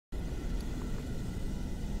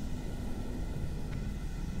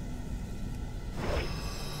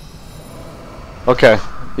Okay,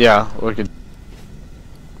 yeah, we could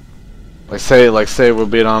say we'll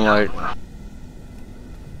beat on like.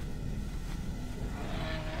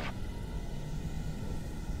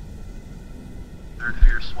 Third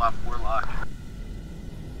fear swap warlock.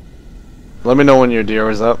 Let me know when your deer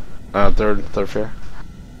is up. Third fear.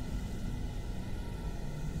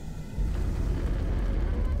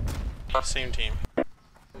 Same team.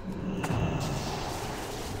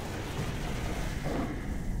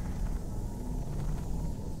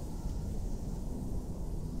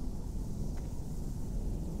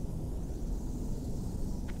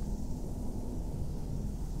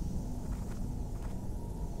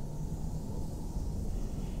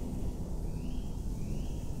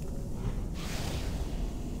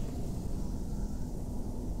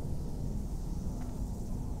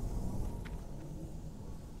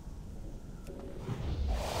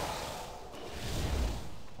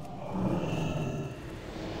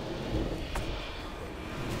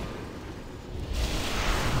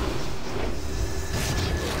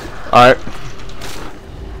 Alright.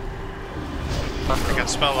 I got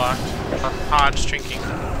spell locked. Hodge drinking.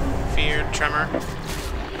 Feared, tremor.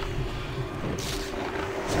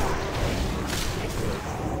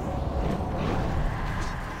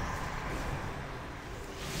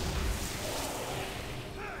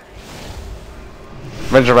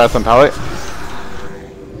 Venture Wrath and Palette.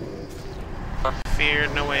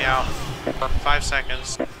 Feared, no way out. 5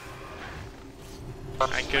 seconds.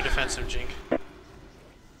 Alright, go defensive, Jink.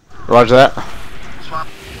 Roger that. Swap.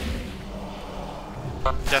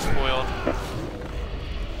 Death boiled.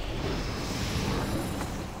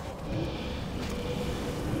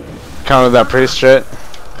 Counter that priest shit.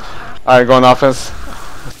 Alright, going offense.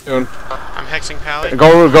 Soon. I'm hexing Pally.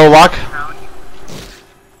 Go lock.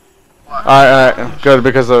 Alright, good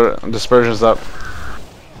because the dispersion's up.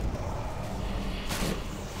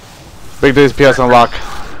 Big DPS on lock.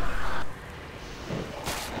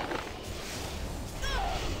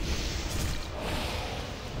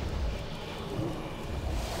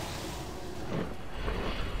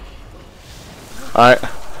 Alright.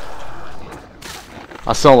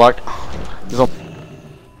 I still lock.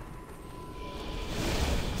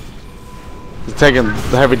 He's taking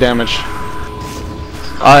the heavy damage.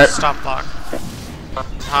 Alright. Stop block.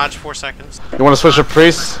 Hodge, 4 seconds. You want to switch to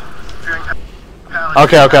priest?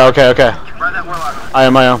 Okay. Run that warlock. I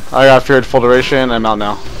am. I got feared full duration. I'm out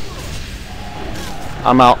now.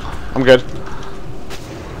 I'm out. I'm good.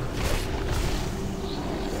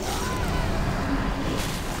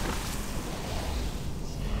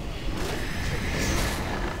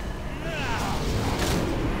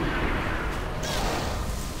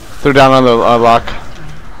 Threw down on the lock.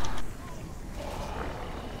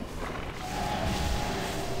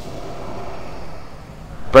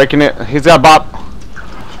 Breaking it. He's got bop.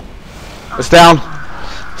 It's down.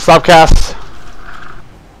 Stop cast.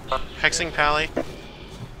 Hexing Pally.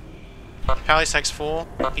 Pally's hex full.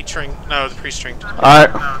 He trinked. No, the priest trinked.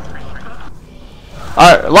 Alright.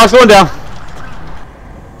 Alright, lock's going down.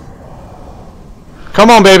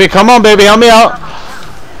 Come on, baby. Come on, baby. Help me out.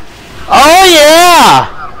 Oh,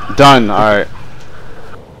 yeah! Done. Alright.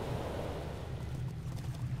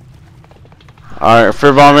 Alright,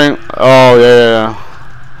 fear bombing. Oh, yeah.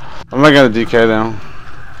 I'm not gonna DK now.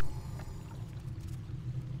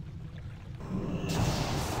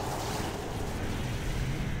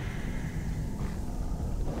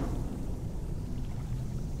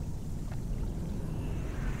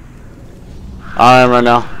 I am right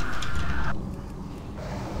now.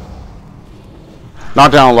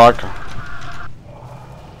 Knock down lock.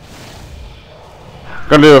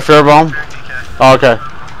 Gonna do a fear bomb. Oh, okay.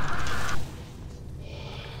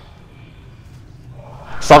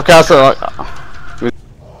 Stop casting.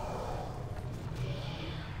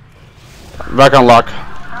 Back on lock.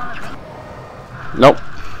 Nope.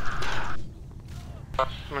 I'm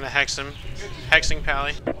gonna hex him. Hexing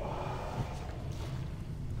Pally.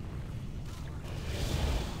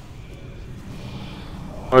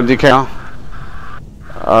 Oh, DK.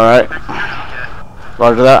 Alright.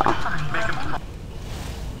 Roger that.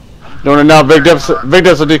 Doing it now. Big dips with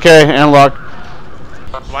DK and lock.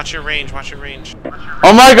 Watch your range. Watch your range.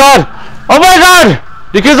 Oh my god! Oh my god!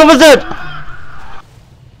 DK's opposite!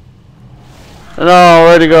 No,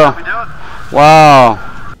 where'd he go? Wow.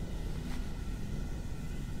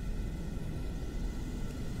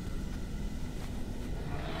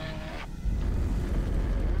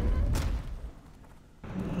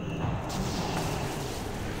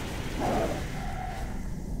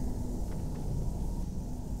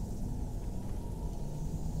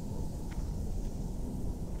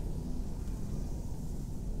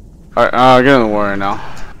 Alright, get in the warrior now.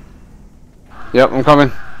 Yep, I'm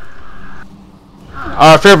coming.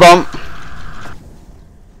 Fear bump.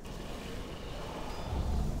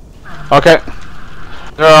 Okay.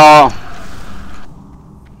 They're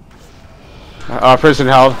all prison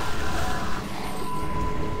held.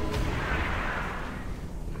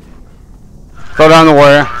 Throw down the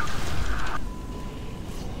warrior.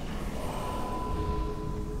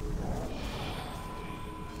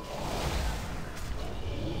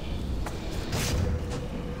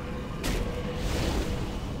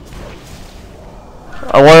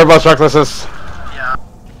 Warrior bus recklessness. Yeah.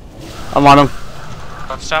 I'm on him.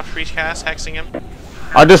 Stop priest cast, hexing him.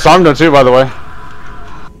 I disarmed him too, by the way.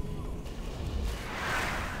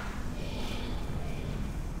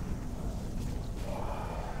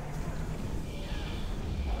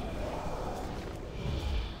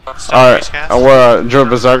 Stop priest cast. Alright, we're Druid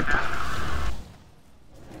Berserk.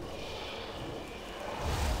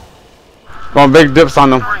 Going big dips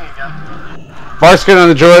on them. Bark's getting on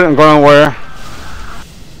the Druid, I'm going on the warrior.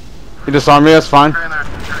 He disarmed me, that's fine.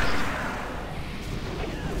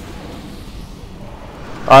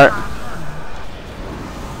 Alright.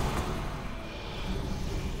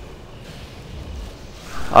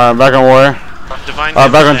 Alright, back on warrior. Divine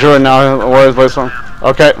Back on Druid now. Warrior's place one.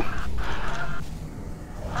 Okay.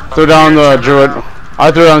 Threw down the Druid. I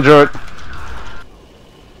threw down Druid.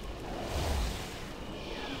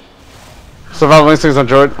 Survival instincts on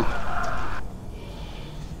Druid.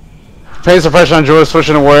 Pain suppression on Druid,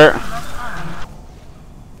 switching to warrior.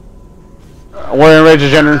 Warrior and rage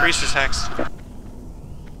agenda. Priest is hexed.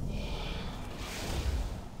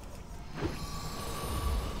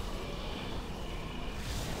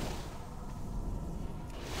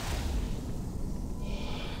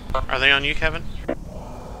 Are they on you, Kevin?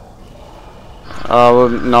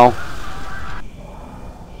 No.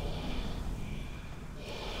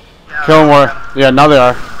 Kill him, warrior. Yeah, now they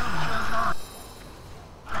are.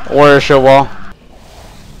 Warrior shield wall.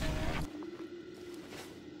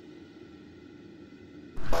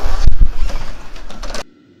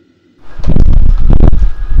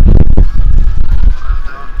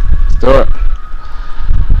 Do it.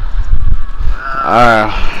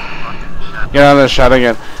 Get out of the shot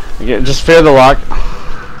again. Just fear the lock.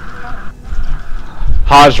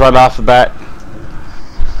 Hodge right off the bat.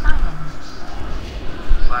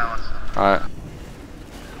 Silence. Alright.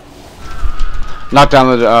 Knock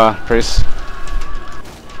down the priest.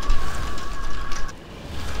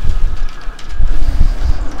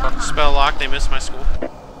 Spell lock, they missed my school.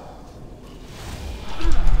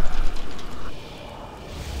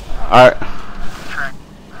 Alright.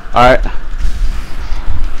 Alright.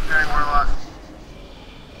 Carrying warlock.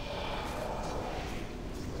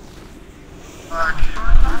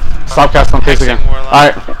 Stop casting on priest again.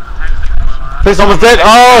 Alright. Priest almost dead.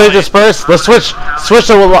 Oh, he dispersed. Let's switch. Switch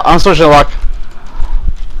to I'm switching to lock.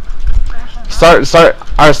 Start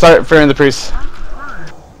fearing the priest.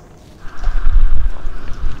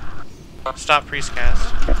 Stop priest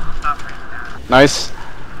cast. Nice.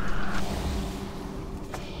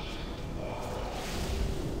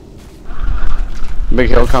 Big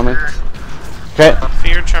hill coming. Okay.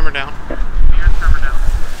 Fear, tremor down.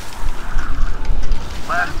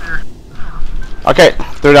 Last fear. Okay.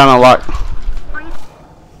 Throw down a lock.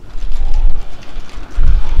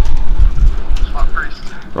 Swap priest.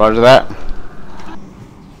 Roger that.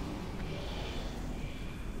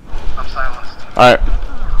 I'm silenced. Alright.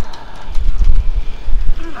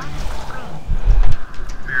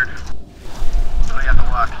 Weird. I got the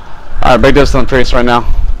lock. Alright, big distance on priest right now.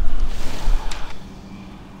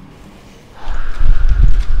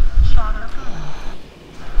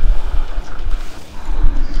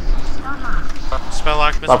 Spell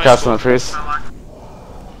lock, missed Stop my casting school. on priest.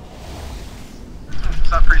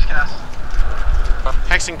 Stop priest cast.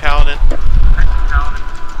 Hexing paladin. Paladin.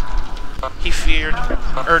 He feared,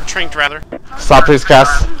 or trinked rather. Stop priest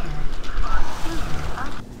cast. Feared.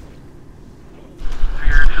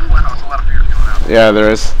 Wow, there's a lot of fears going out. Yeah,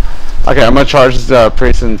 there is. Okay, I'm gonna charge the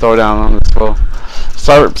priest and throw down on this fool.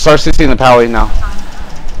 Start CCing the pally now.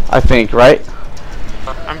 I think, right?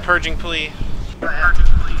 I'm purging plea.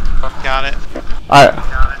 Got it. Alright.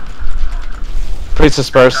 Got it. Priest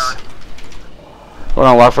disperse. We're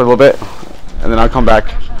gonna lock for a little bit, and then I'll come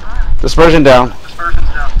back. Dispersion down. Dispersion's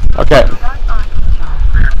down. Okay.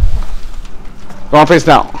 Weird. Go on priest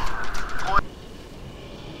now.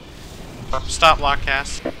 Stop lock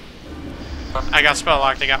cast. I got spell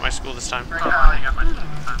locked, I got my school this time. Right now, you got my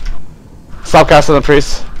Stop casting the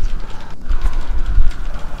priest.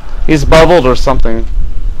 He's bubbled or something.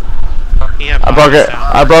 He had I broke it.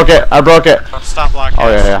 I broke it. I broke it. Stop lock Oh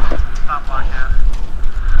cast. yeah, yeah. stop lock, yeah.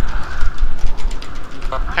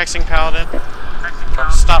 Hexing paladin.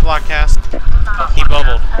 Stop lock cast. He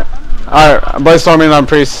bubbled. Alright, Blaze storming on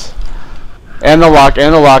priest. And the lock,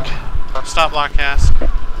 Stop lock cast.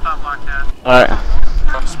 Stop lock cast.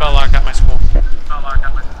 Alright. Spell lock at my school. Spell lock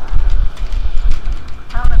at my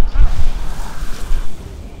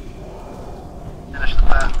finish the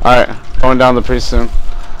path. Alright, going down the priest soon.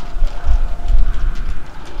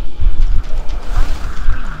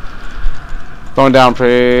 Going down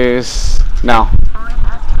priest. Now.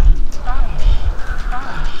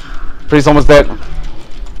 Priest almost dead.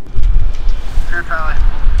 Fear Pally.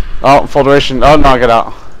 Oh, full duration. Oh no, get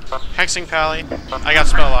out. Hexing Pally. I got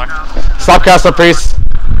spell lock. Stop cast the priest.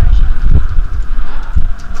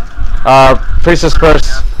 Priest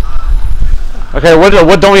disperse. Okay,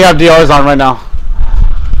 what don't we have DRs on right now?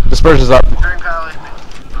 Disperse is up. Fearing Pally.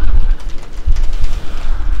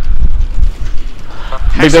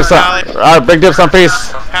 Big dips on. Alright, big dips on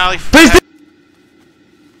priest. Pally. Priest.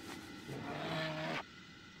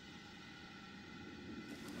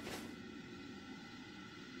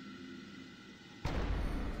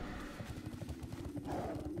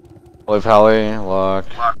 Pally, lock.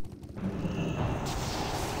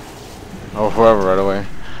 Oh, whoever right away.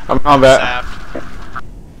 I'm back.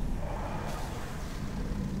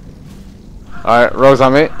 Alright, Rogue's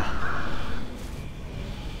on me.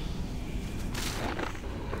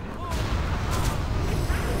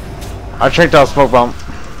 I tricked out smoke bomb.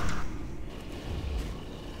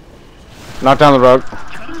 Knock down the Rogue.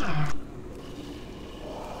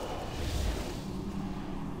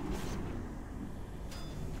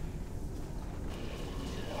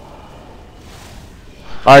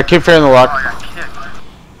 Alright, keep fearing the lock.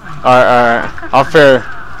 Alright. I'll fear.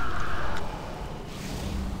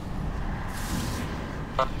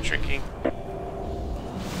 Shrinking.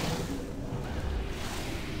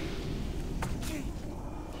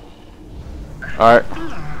 Alright.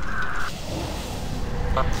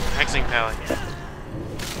 Hexing Pally.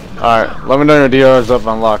 Alright, let me know your DR is up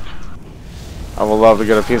on lock. I would love to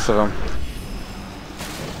get a piece of him.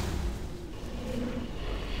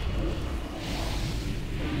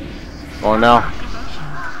 Oh no.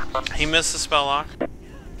 He missed the spell lock.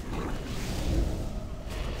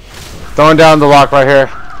 Throwing down the lock right here.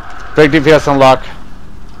 Big DPS on lock.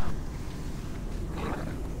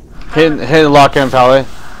 Hit lock in, Pally.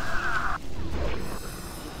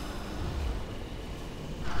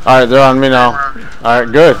 Alright, they're on me now.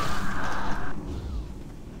 Alright, good.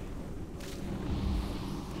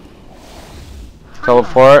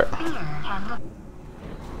 Teleport.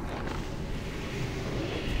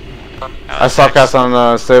 I saw cast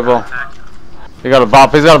on stable. He got a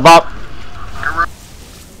bop. He's got a bop.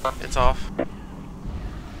 It's off.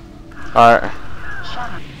 Alright.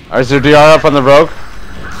 Is there DR up on the Rogue?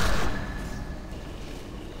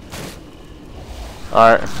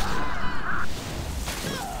 Alright.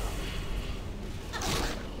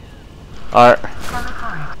 Alright.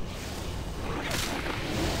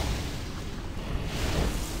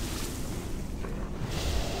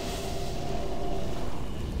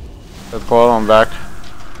 That's cool, I'm back.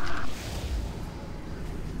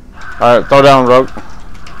 Alright, throw down Rogue.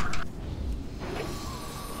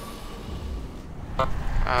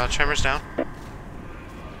 Tremors down.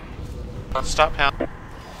 Stop Pal.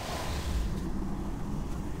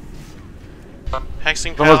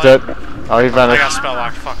 Hexing Pal. Almost dead. Oh, he vanished. I got spell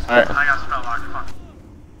lock. Fuck. Alright. I got spell lock. Fuck.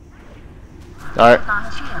 Alright.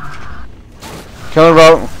 Killing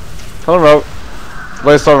Rogue. Killing Rogue.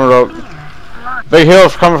 Blaze storming Rogue. Big heal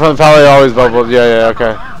coming from the Pally always bubbled. Yeah,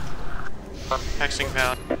 okay. Hexing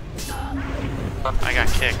Pal. I got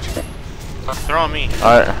kicked. They're on me.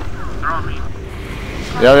 Alright. They're on me.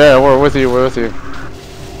 Yeah, we're with you,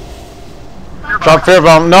 Drop fear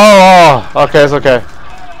bomb. No! Oh, okay, it's okay.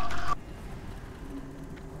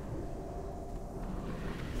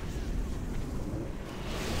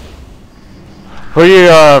 Who are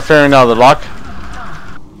you fearing now, the lock?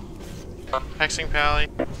 Hexing Pally.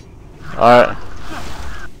 Alright.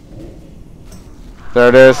 There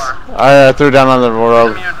it is. I threw down on the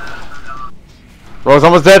Rogue. Rogue's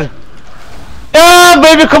almost dead. Yeah,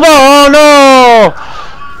 baby, come on! Oh no!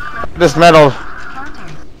 This metal.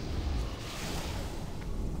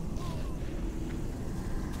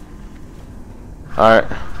 Alright.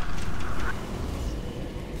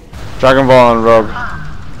 Dragon Ball on Rogue.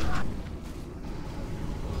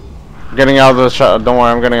 Getting out of the shot. Don't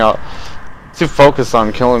worry, I'm getting out. Too focused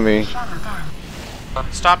on killing me.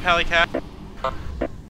 Stop Pally Cat.